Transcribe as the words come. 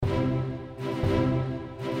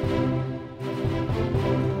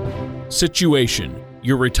Situation: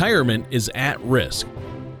 your retirement is at risk.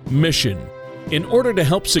 Mission: in order to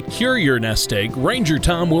help secure your nest egg, Ranger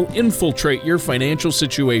Tom will infiltrate your financial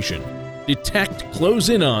situation, detect, close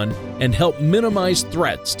in on, and help minimize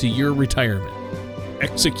threats to your retirement.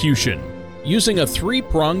 Execution: using a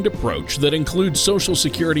three-pronged approach that includes Social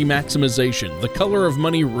Security maximization, the color of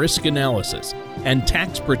money risk analysis, and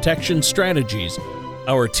tax protection strategies,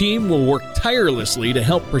 our team will work tirelessly to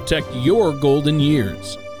help protect your golden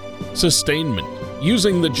years. Sustainment: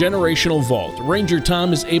 using the Generational Vault, Ranger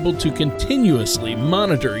Tom is able to continuously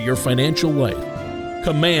monitor your financial life.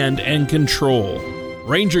 Command and control: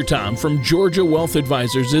 Ranger Tom from Georgia Wealth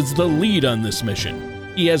Advisors is the lead on this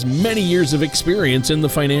mission. He has many years of experience in the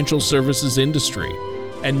financial services industry.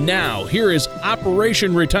 And now, here is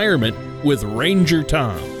Operation Retirement with Ranger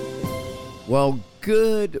Tom. Well,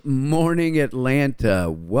 good morning,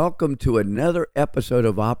 Atlanta. Welcome to another episode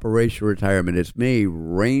of Operation Retirement. It's me,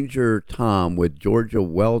 Ranger Tom, with Georgia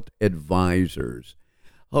Wealth Advisors.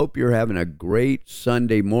 Hope you're having a great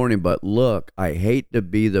Sunday morning. But look, I hate to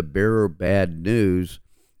be the bearer of bad news,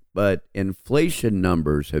 but inflation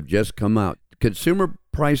numbers have just come out. Consumer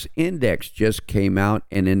Price Index just came out,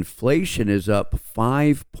 and inflation is up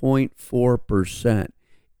 5.4%.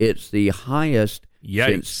 It's the highest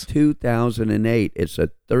since 2008. It's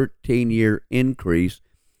a 13-year increase,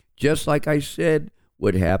 just like I said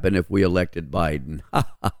would happen if we elected Biden.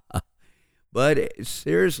 But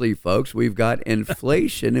seriously, folks, we've got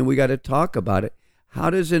inflation, and we got to talk about it.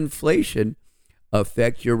 How does inflation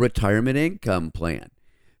affect your retirement income plan?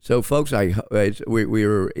 So, folks, we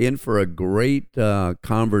are in for a great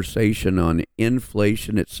conversation on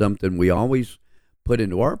inflation. It's something we always put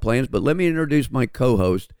into our plans. But let me introduce my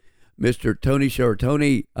co-host, Mr. Tony Shore.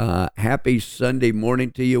 Tony, happy Sunday morning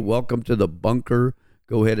to you. Welcome to the bunker.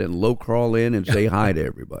 Go ahead and low crawl in and say hi to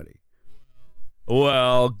everybody.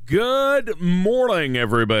 Well, good morning,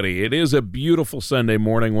 everybody. It is a beautiful Sunday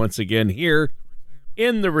morning once again here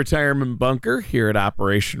in the Retirement Bunker here at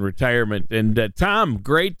Operation Retirement. And Tom,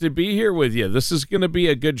 great to be here with you. This is going to be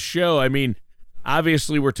a good show. I mean,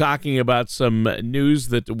 obviously we're talking about some news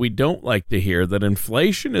that we don't like to hear, that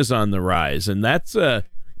inflation is on the rise, and that's a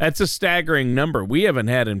staggering number. We haven't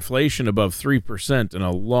had inflation above 3% in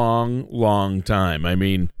a long, long time. I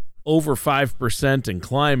mean, over 5% and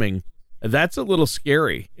climbing. That's a little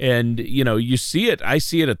scary. And, you know, you see it. I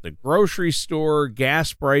see it at the grocery store,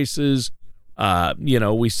 gas prices.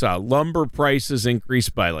 We saw lumber prices increase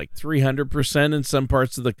by like 300% in some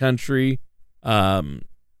parts of the country.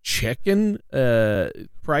 Chicken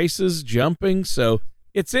prices jumping. So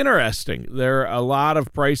it's interesting. There are a lot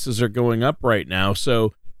of prices are going up right now.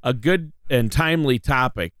 So a good and timely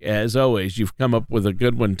topic, as always. You've come up with a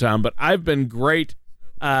good one, Tom, but I've been great.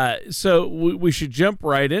 So we should jump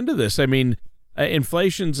right into this. I mean,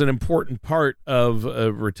 inflation's an important part of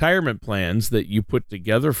retirement plans that you put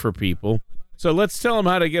together for people. So let's tell them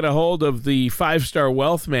how to get a hold of the 5-Star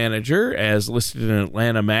Wealth Manager, as listed in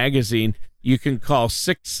Atlanta Magazine. You can call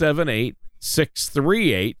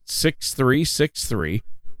 678-638-6363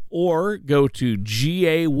 or go to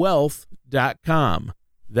gawealth.com.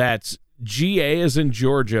 That's GA as in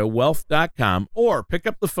Georgia, wealth.com, or pick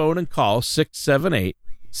up the phone and call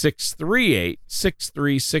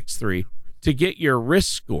 678-638-6363 to get your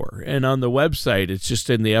risk score. And on the website, it's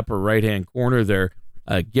just in the upper right-hand corner there.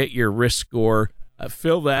 Get your risk score,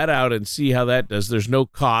 fill that out and see how that does. There's no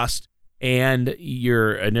cost, and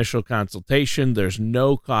your initial consultation, there's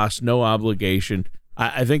no cost, no obligation.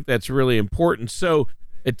 I think that's really important. So,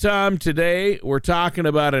 Tom, today we're talking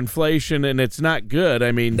about inflation, and it's not good.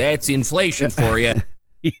 I mean, that's inflation for you.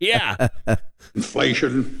 Yeah.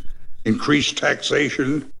 Inflation, increased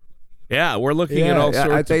taxation. Yeah, we're looking at all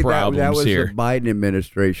sorts of problems that was here. The Biden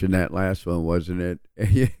administration, that last one, wasn't it?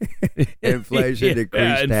 Inflation,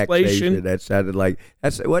 increased taxation. That sounded like,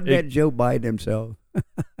 wasn't that Joe Biden himself?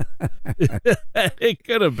 It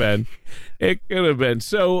could have been.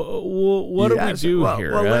 So what do we do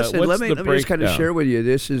here? Well, listen, let me just kind of breakdown? share with you.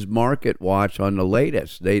 This is Market Watch on the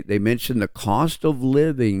latest. They mentioned the cost of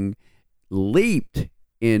living leaped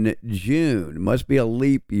in June. It must be a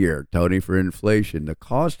leap year, Tony, for inflation. The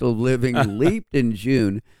cost of living leaped in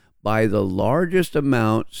June by the largest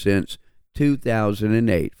amount since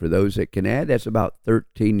 2008. For those that can add, that's about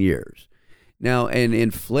 13 years. Now, and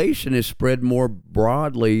inflation is spread more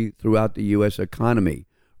broadly throughout the U.S. economy,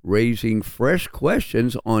 raising fresh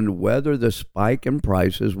questions on whether the spike in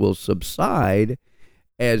prices will subside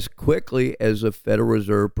as quickly as the Federal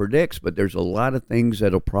Reserve predicts. But there's a lot of things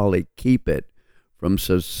that'll probably keep it from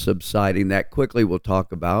subsiding that quickly, we'll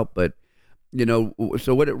talk about. But,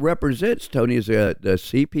 so what it represents, Tony, is the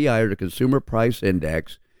CPI, or the Consumer Price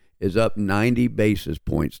Index. is up 90 basis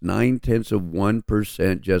points,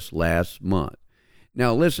 0.9% just last month.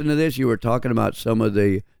 Now, listen to this. You were talking about some of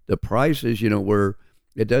the prices, where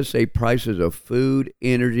it does say prices of food,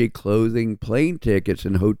 energy, clothing, plane tickets,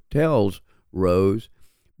 and hotels rose,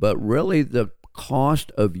 but really the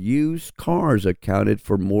cost of used cars accounted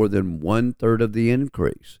for more than 1/3 of the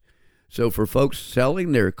increase. So for folks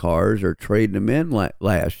selling their cars or trading them in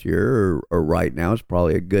last year or right now, it's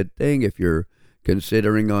probably a good thing if you're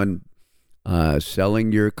considering on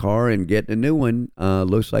selling your car and getting a new one.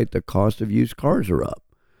 Looks like the cost of used cars are up.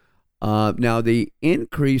 Now, the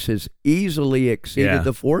increase has easily exceeded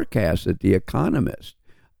the forecast that the economists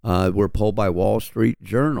were polled by Wall Street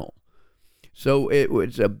Journal. So it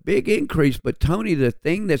was a big increase, but Tony, the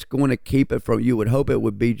thing that's going to keep it from, you would hope it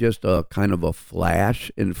would be just a kind of a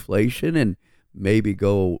flash inflation and maybe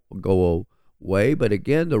go away. But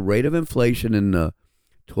again, the rate of inflation in the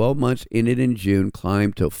 12 months ended in June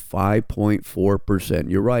climbed to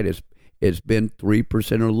 5.4%. You're right, it's been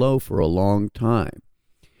 3% or low for a long time.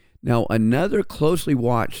 Now, another closely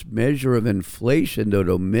watched measure of inflation that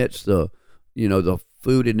omits the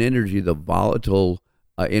food and energy, the volatile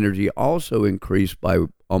energy, also increased by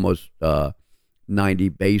almost 90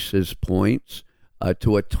 basis points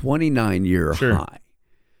to a 29-year high.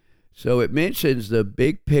 So it mentions the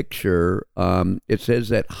big picture. It says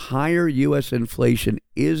that higher U.S. inflation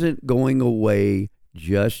isn't going away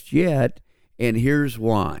just yet, and here's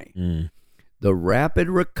why. The rapid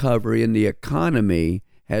recovery in the economy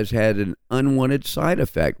has had an unwanted side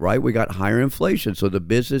effect, right? We got higher inflation, so the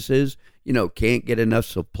businesses, can't get enough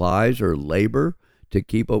supplies or labor to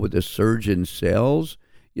keep up with the surge in sales,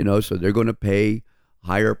 so they're going to pay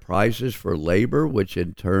higher prices for labor, which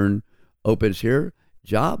in turn opens here.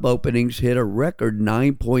 Job openings hit a record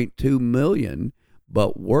 9.2 million,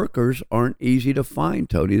 but workers aren't easy to find,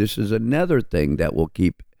 Tony. This is another thing that will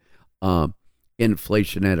keep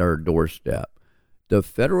inflation at our doorstep. The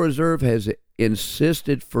Federal Reserve has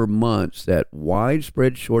insisted for months that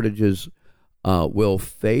widespread shortages will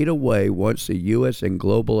fade away once the U.S. and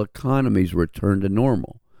global economies return to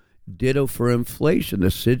normal. Ditto for inflation.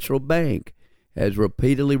 The central bank has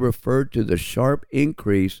repeatedly referred to the sharp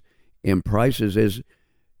increase in prices as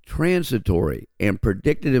transitory and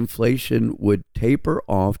predicted inflation would taper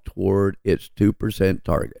off toward its 2%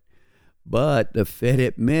 target. But the Fed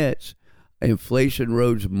admits inflation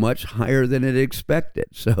rose much higher than it expected.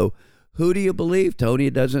 So who do you believe, Tony?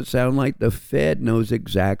 It doesn't sound like the Fed knows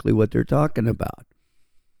exactly what they're talking about.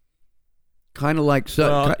 Kind of like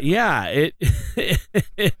surprise,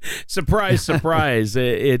 surprise.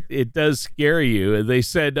 It does scare you. They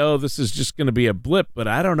said, "Oh, this is just going to be a blip," but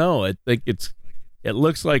I don't know. I think it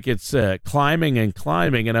looks like it's climbing and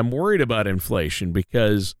climbing, and I'm worried about inflation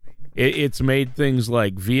because it's made things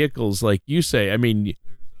like vehicles, like you say. I mean,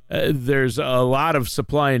 there's a lot of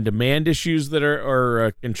supply and demand issues that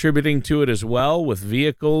are contributing to it as well with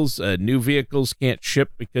vehicles. New vehicles can't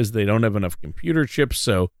ship because they don't have enough computer chips,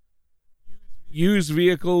 so used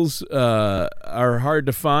vehicles are hard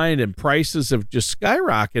to find, and prices have just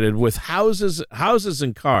skyrocketed with houses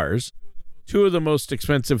and cars, two of the most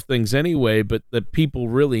expensive things anyway, but that people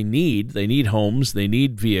really need. They need homes, they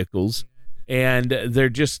need vehicles, and they're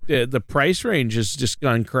just the price range has just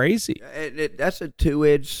gone crazy. That's a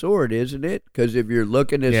two-edged sword, isn't it? Because if you're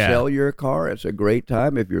looking to sell your car, it's a great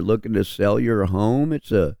time. If you're looking to sell your home,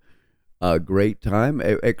 it's a great time,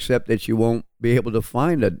 except that you won't be able to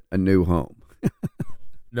find a new home.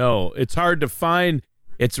 No, it's hard to find.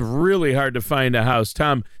 It's really hard to find a house.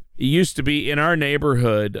 Tom, it used to be in our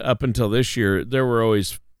neighborhood up until this year, there were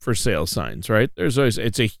always for sale signs, right?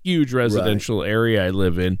 It's a huge residential area I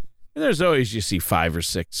live in. And there's always, you see 5 or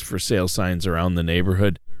 6 for sale signs around the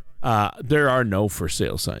neighborhood. There are no for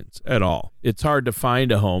sale signs at all. It's hard to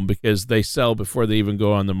find a home because they sell before they even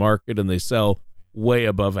go on the market, and they sell way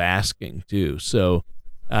above asking too. So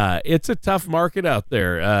it's a tough market out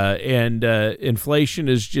there, and inflation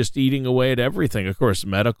is just eating away at everything. Of course,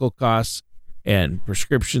 medical costs and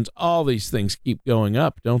prescriptions, all these things keep going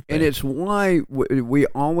up, don't they? And it's why we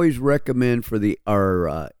always recommend for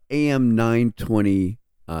our AM 920,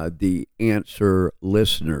 The Answer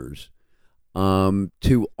listeners,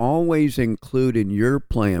 to always include in your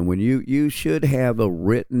plan, when you should have a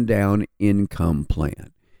written down income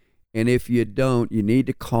plan. And if you don't, you need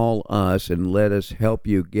to call us and let us help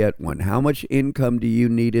you get one. How much income do you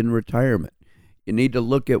need in retirement? You need to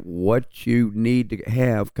look at what you need to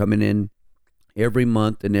have coming in every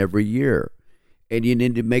month and every year. And you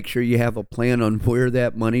need to make sure you have a plan on where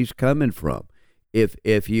that money's coming from.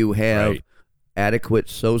 If you have adequate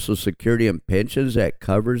Social Security and pensions that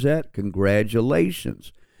covers that,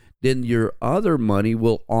 congratulations. then your other money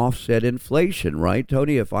will offset inflation, right,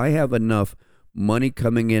 Tony? If I have enough money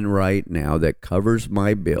coming in right now that covers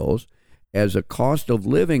my bills, as a cost of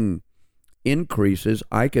living increases,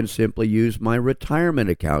 I can simply use my retirement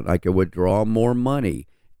account. I can withdraw more money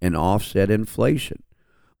and offset inflation.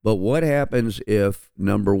 But what happens if,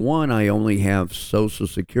 number one, I only have Social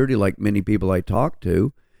Security, like many people I talk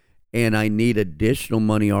to, and I need additional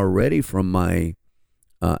money already from my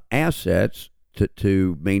assets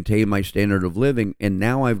to maintain my standard of living, and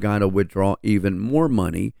now I've got to withdraw even more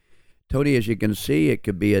money. Tony, as you can see, it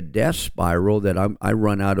could be a death spiral that I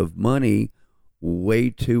run out of money way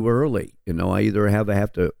too early. I either have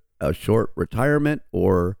a short retirement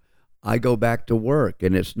or I go back to work,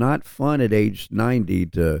 and it's not fun at age 90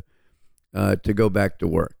 to go back to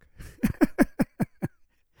work.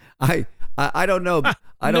 I don't know.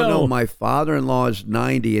 I don't know. My father-in-law is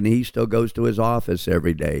 90, and he still goes to his office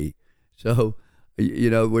every day. So,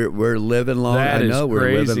 we're living long. That I know is we're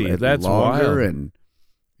crazy. living That's longer, wild. and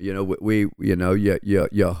you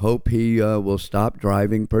hope he will stop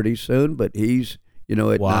driving pretty soon. But he's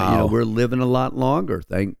Wow. we're living a lot longer.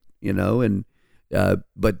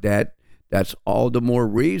 But that's all the more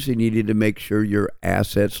reason you need to make sure your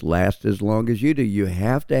assets last as long as you do. You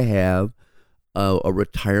have to have a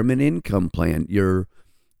retirement income plan.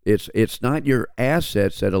 It's not your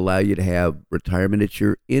assets that allow you to have retirement, it's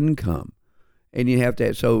your income. And you have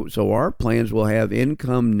to, so our plans will have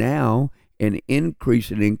income now and increase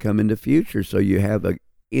in income in the future. So you have a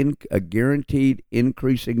guaranteed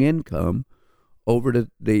increasing income over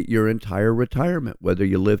your entire retirement, whether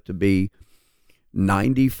you live to be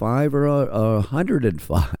 95 or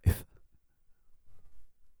 105.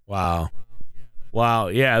 Wow.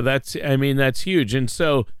 Yeah, that's huge. And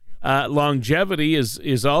so longevity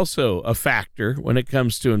is also a factor when it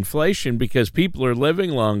comes to inflation, because people are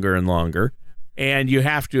living longer and longer, and you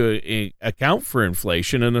have to account for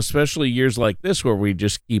inflation, and especially years like this where we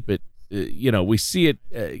just keep it, we see it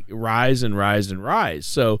rise and rise and rise.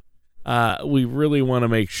 So we really want to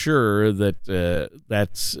make sure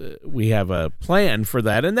that we have a plan for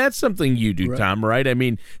that. And that's something you do, right, Tom, right? I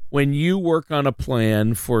mean, when you work on a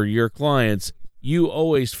plan for your clients, you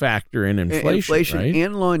always factor in inflation, right?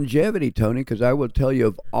 And longevity, Tony, because I will tell you,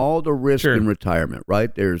 of all the risk in retirement,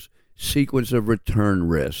 right? There's sequence of return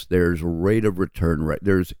risk, there's rate of return risk,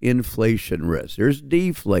 there's inflation risk, there's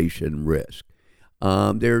deflation risk,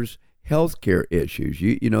 there's healthcare issues.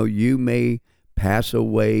 You may pass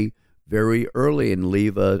away very early and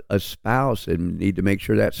leave a spouse and need to make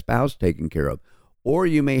sure that spouse is taken care of. Or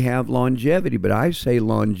you may have longevity, but I say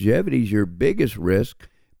longevity is your biggest risk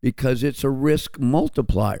because it's a risk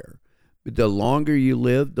multiplier. The longer you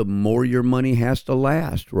live, the more your money has to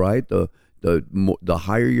last, right? The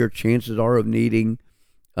higher your chances are of needing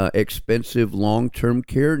expensive long-term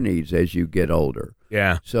care needs as you get older.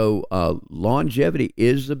 Yeah. So longevity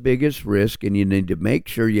is the biggest risk, and you need to make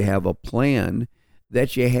sure you have a plan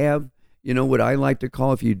that you have. What I like to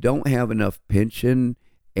call, if you don't have enough pension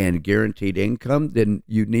and guaranteed income, then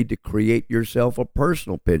you need to create yourself a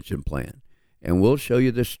personal pension plan. And we'll show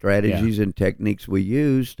you the strategies and techniques we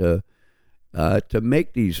use to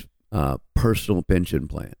make these personal pension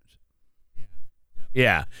plans.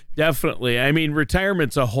 Yeah, definitely. I mean,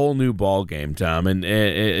 retirement's a whole new ballgame, Tom. And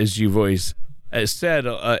as you've always said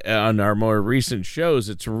on our more recent shows,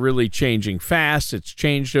 it's really changing fast. It's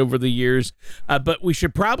changed over the years. But we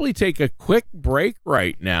should probably take a quick break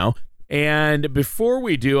right now. And before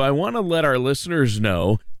we do, I want to let our listeners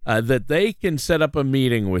know that they can set up a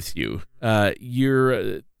meeting with you.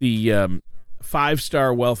 You're the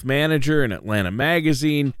 5-star wealth manager in Atlanta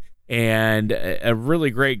Magazine, and a really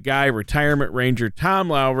great guy, Retirement Ranger Tom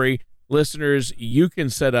Lowry. Listeners, you can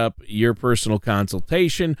set up your personal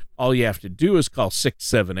consultation. All you have to do is call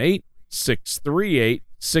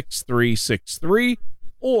 678-638-6363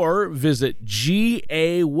 or visit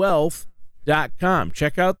gawealth.com.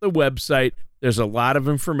 Check out the website. There's a lot of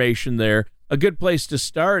information there. A good place to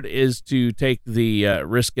start is to take the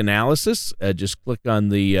risk analysis. Just click on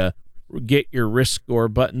the Get Your Risk Score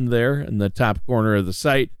button there in the top corner of the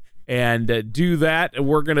site and do that. And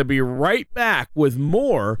we're going to be right back with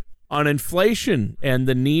more on inflation and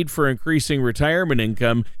the need for increasing retirement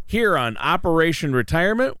income here on Operation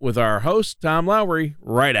Retirement with our host, Tom Lowry,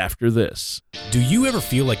 right after this. Do you ever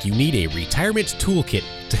feel like you need a retirement toolkit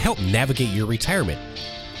to help navigate your retirement?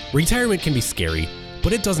 Retirement can be scary,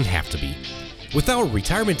 but it doesn't have to be. With our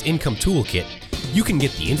Retirement Income Toolkit, you can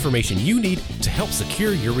get the information you need to help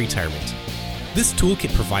secure your retirement. This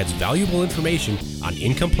toolkit provides valuable information on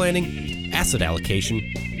income planning, asset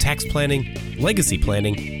allocation, tax planning, legacy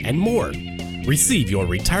planning, and more. Receive your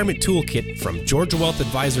retirement toolkit from Georgia Wealth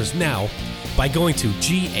Advisors now by going to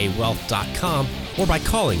gawealth.com or by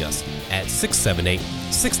calling us at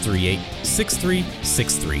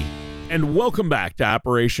 678-638-6363. And welcome back to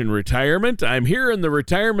Operation Retirement. I'm here in the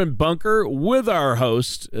retirement bunker with our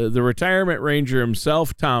host, the retirement ranger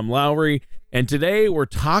himself, Tom Lowry. And today we're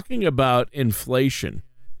talking about inflation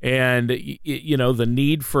and, the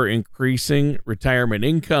need for increasing retirement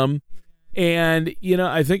income. And,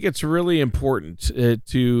 I think it's really important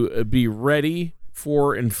to be ready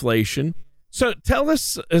for inflation. So tell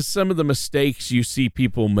us some of the mistakes you see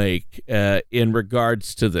people make in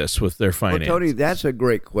regards to this with their finances. Well, Tony, that's a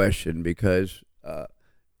great question because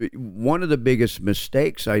one of the biggest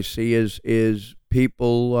mistakes I see is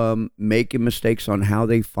people making mistakes on how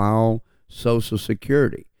they file Social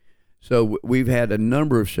Security. So we've had a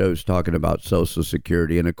number of shows talking about Social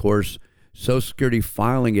Security, and of course, Social Security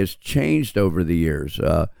filing has changed over the years.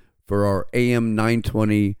 For our AM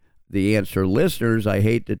 920 The Answer listeners, I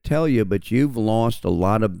hate to tell you, but you've lost a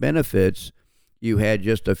lot of benefits you had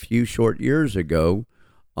just a few short years ago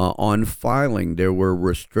on filing. There were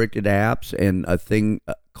restricted apps and a thing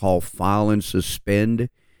called File and Suspend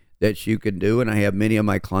that you can do, and I have many of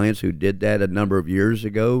my clients who did that a number of years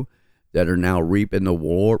ago that are now reaping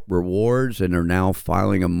the rewards and are now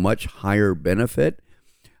filing a much higher benefit.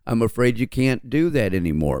 I'm afraid you can't do that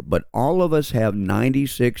anymore. But all of us have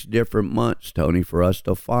 96 different months, Tony, for us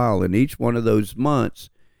to file. And each one of those months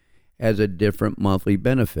has a different monthly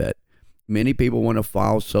benefit. Many people want to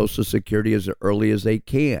file Social Security as early as they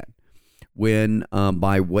can. When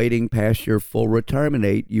by waiting past your full retirement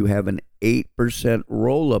age, you have an 8%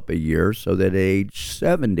 roll-up a year, so that at age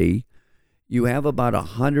 70, you have about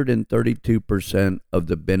 132% of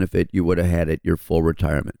the benefit you would have had at your full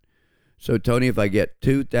retirement. So, Tony, if I get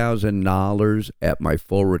 $2,000 at my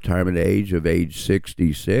full retirement age of age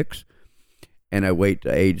 66 and I wait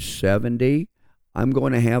to age 70, I'm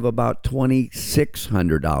going to have about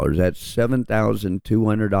 $2,600. That's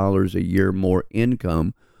 $7,200 a year more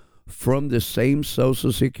income from the same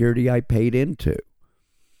Social Security I paid into.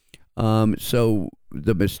 So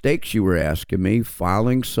the mistakes you were asking me,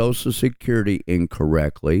 filing Social Security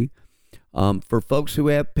incorrectly, for folks who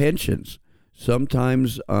have pensions.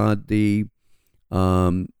 Sometimes a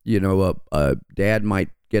dad might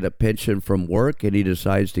get a pension from work and he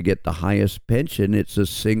decides to get the highest pension. It's a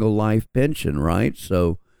single life pension, right?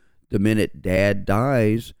 So the minute dad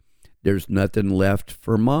dies, there's nothing left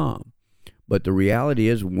for mom. But the reality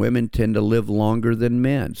is women tend to live longer than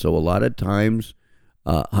men. So a lot of times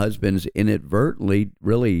husbands inadvertently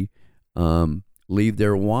really leave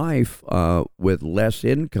their wife with less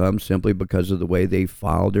income simply because of the way they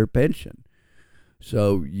filed their pension.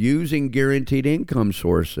 So using guaranteed income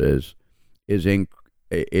sources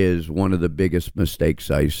is one of the biggest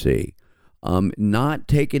mistakes I see. Not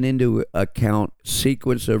taking into account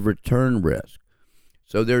sequence of return risk.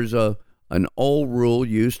 So there's an old rule,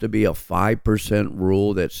 used to be a 5%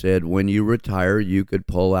 rule that said when you retire, you could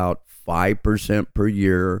pull out 5% per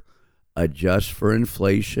year, adjust for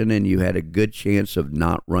inflation, and you had a good chance of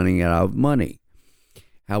not running out of money.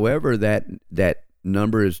 However, that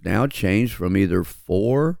number is now changed from either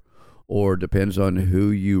 4 or, depends on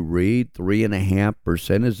who you read,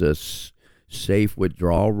 3.5% is a safe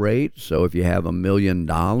withdrawal rate. So if you have $1 million,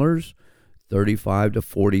 $35,000 to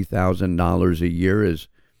 $40,000 a year is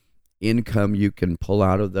income you can pull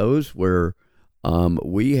out of those. Where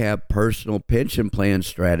we have personal pension plan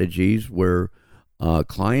strategies where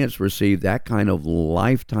clients receive that kind of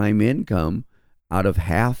lifetime income out of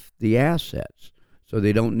half the assets. So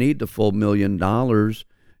they don't need the full $1 million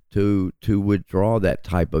to withdraw that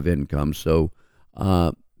type of income. So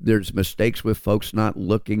there's mistakes with folks not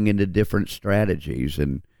looking into different strategies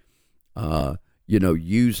and,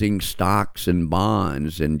 using stocks and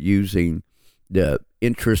bonds and using the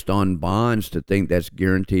interest on bonds to think that's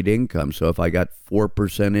guaranteed income. So if I got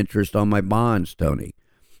 4% interest on my bonds, Tony,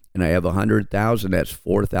 and I have $100,000, that's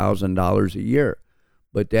 $4,000 a year.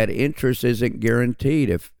 But that interest isn't guaranteed.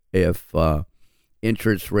 If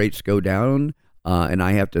interest rates go down and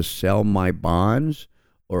I have to sell my bonds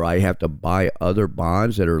or I have to buy other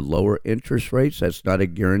bonds that are lower interest rates, that's not a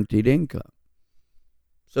guaranteed income.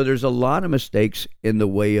 So there's a lot of mistakes in the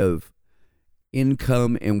way of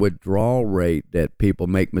income and withdrawal rate that people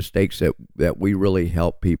make mistakes that we really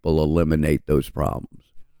help people eliminate those problems.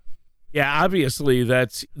 Yeah, obviously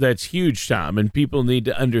that's huge, Tom, and people need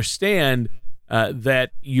to understand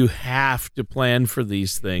that you have to plan for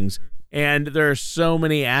these things. And there are so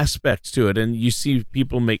many aspects to it. And you see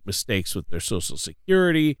people make mistakes with their Social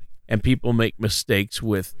Security, and people make mistakes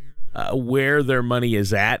with where their money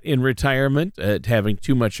is at in retirement, having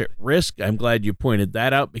too much at risk. I'm glad you pointed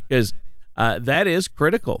that out because that is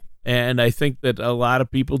critical. And I think that a lot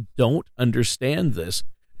of people don't understand this.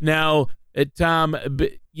 Now, Tom,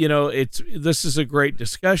 this is a great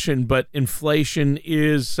discussion, but inflation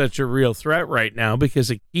is such a real threat right now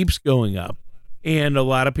because it keeps going up. And a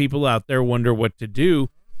lot of people out there wonder what to do.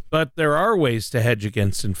 But there are ways to hedge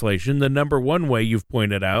against inflation. The number one way you've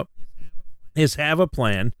pointed out is have a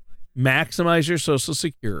plan, maximize your Social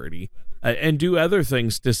Security, and do other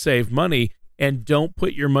things to save money, and don't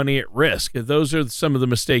put your money at risk. Those are some of the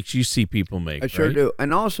mistakes you see people make. I sure right? do.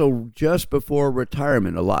 And also, just before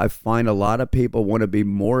retirement, I find a lot of people want to be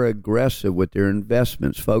more aggressive with their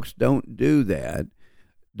investments. Folks, don't do that.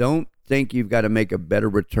 Don't think you've got to make a better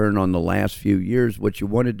return on the last few years. What you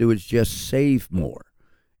want to do is just save more.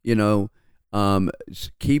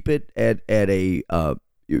 Keep it at a,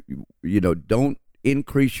 don't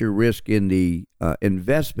increase your risk in the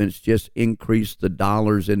investments, just increase the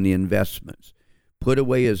dollars in the investments. Put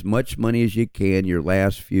away as much money as you can your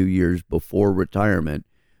last few years before retirement,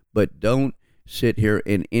 but don't sit here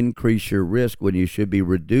and increase your risk when you should be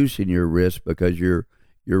reducing your risk because you're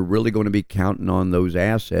really going to be counting on those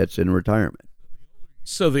assets in retirement.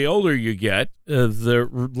 So the older you get, the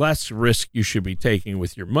less risk you should be taking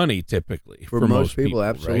with your money, typically. For most people,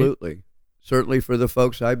 absolutely. Right? Certainly for the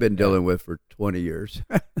folks I've been dealing with for 20 years.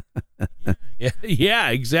 Yeah,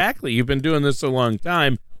 exactly. You've been doing this a long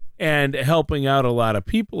time and helping out a lot of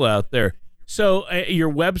people out there. So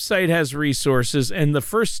your website has resources, and the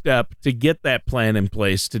first step to get that plan in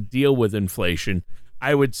place to deal with inflation,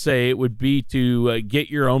 I would say it would be to get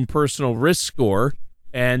your own personal risk score.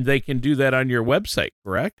 And they can do that on your website,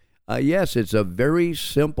 correct? Yes, it's a very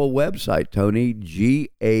simple website, Tony,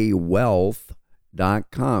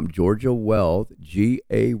 GAWealth.com, Georgia Wealth,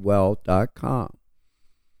 GAWealth.com.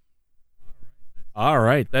 All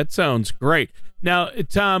right, that sounds great. Now,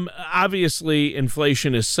 Tom, obviously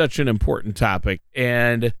inflation is such an important topic,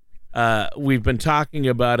 and we've been talking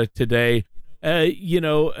about it today.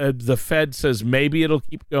 The Fed says maybe it'll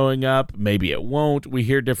keep going up, maybe it won't. We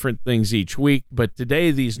hear different things each week, but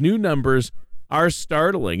today these new numbers are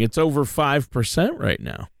startling. It's over 5% right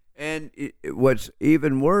now. And what's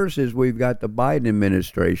even worse is we've got the Biden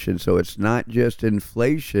administration, so it's not just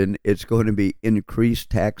inflation, it's going to be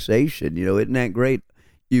increased taxation. Isn't that great?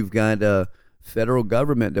 You've got a federal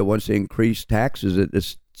government that wants to increase taxes at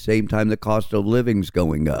the same time the cost of living's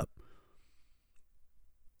going up.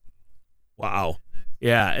 Wow.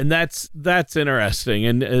 Yeah, and that's interesting.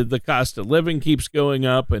 And the cost of living keeps going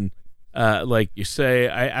up. And like you say,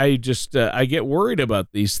 I get worried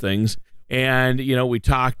about these things. And, we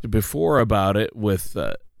talked before about it with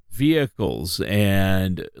vehicles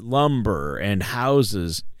and lumber and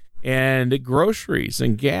houses and groceries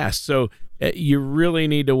and gas. So you really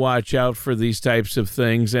need to watch out for these types of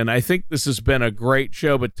things. And I think this has been a great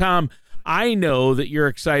show. But, Tom, I know that you're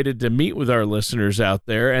excited to meet with our listeners out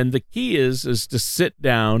there, and the key is to sit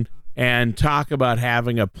down and talk about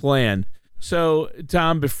having a plan. So,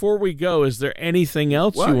 Tom, before we go, is there anything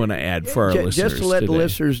else you want to add for our listeners just to let today? the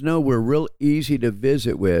listeners know, we're real easy to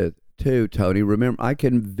visit with, too, Tony. Remember, I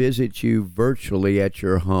can visit you virtually at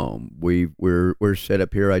your home. We're set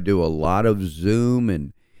up here. I do a lot of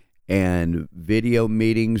Zoom and video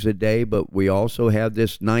meetings a day, but we also have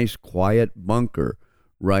this nice quiet bunker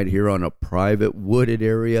right here on a private wooded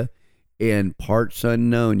area in parts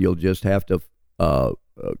unknown. You'll just have to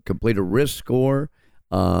complete a risk score.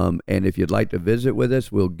 And if you'd like to visit with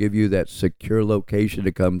us, we'll give you that secure location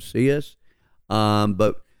to come see us.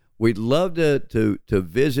 But we'd love to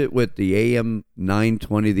visit with the AM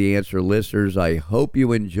 920 The Answer listeners. I hope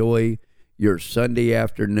you enjoy your Sunday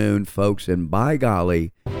afternoon, folks. And by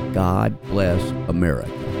golly, God bless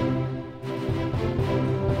America.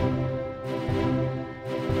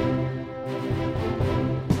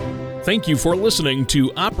 Thank you for listening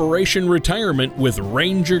to Operation Retirement with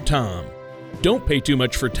Ranger Tom. Don't pay too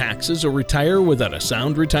much for taxes or retire without a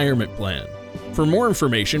sound retirement plan. For more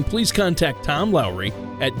information, please contact Tom Lowry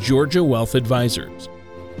at Georgia Wealth Advisors.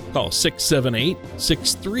 Call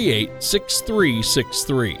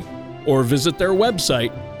 678-638-6363 or visit their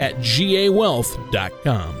website at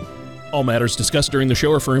gawealth.com. All matters discussed during the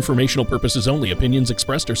show are for informational purposes only. Opinions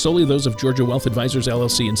expressed are solely those of Georgia Wealth Advisors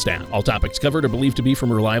LLC and staff. All topics covered are believed to be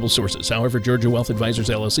from reliable sources. However, Georgia Wealth Advisors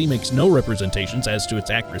LLC makes no representations as to its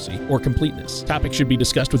accuracy or completeness. Topics should be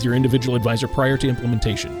discussed with your individual advisor prior to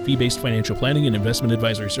implementation. Fee-based financial planning and investment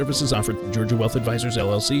advisory services offered through Georgia Wealth Advisors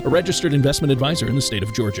LLC, a registered investment advisor in the state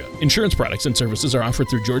of Georgia. Insurance products and services are offered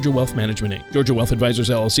through Georgia Wealth Management Inc. Georgia Wealth Advisors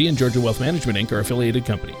LLC and Georgia Wealth Management Inc. are affiliated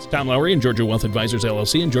companies. Tom Lowry and Georgia Wealth Advisors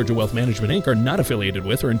LLC and Georgia Wealth Management Inc. are not affiliated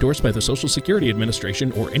with or endorsed by the Social Security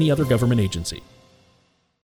Administration or any other government agency.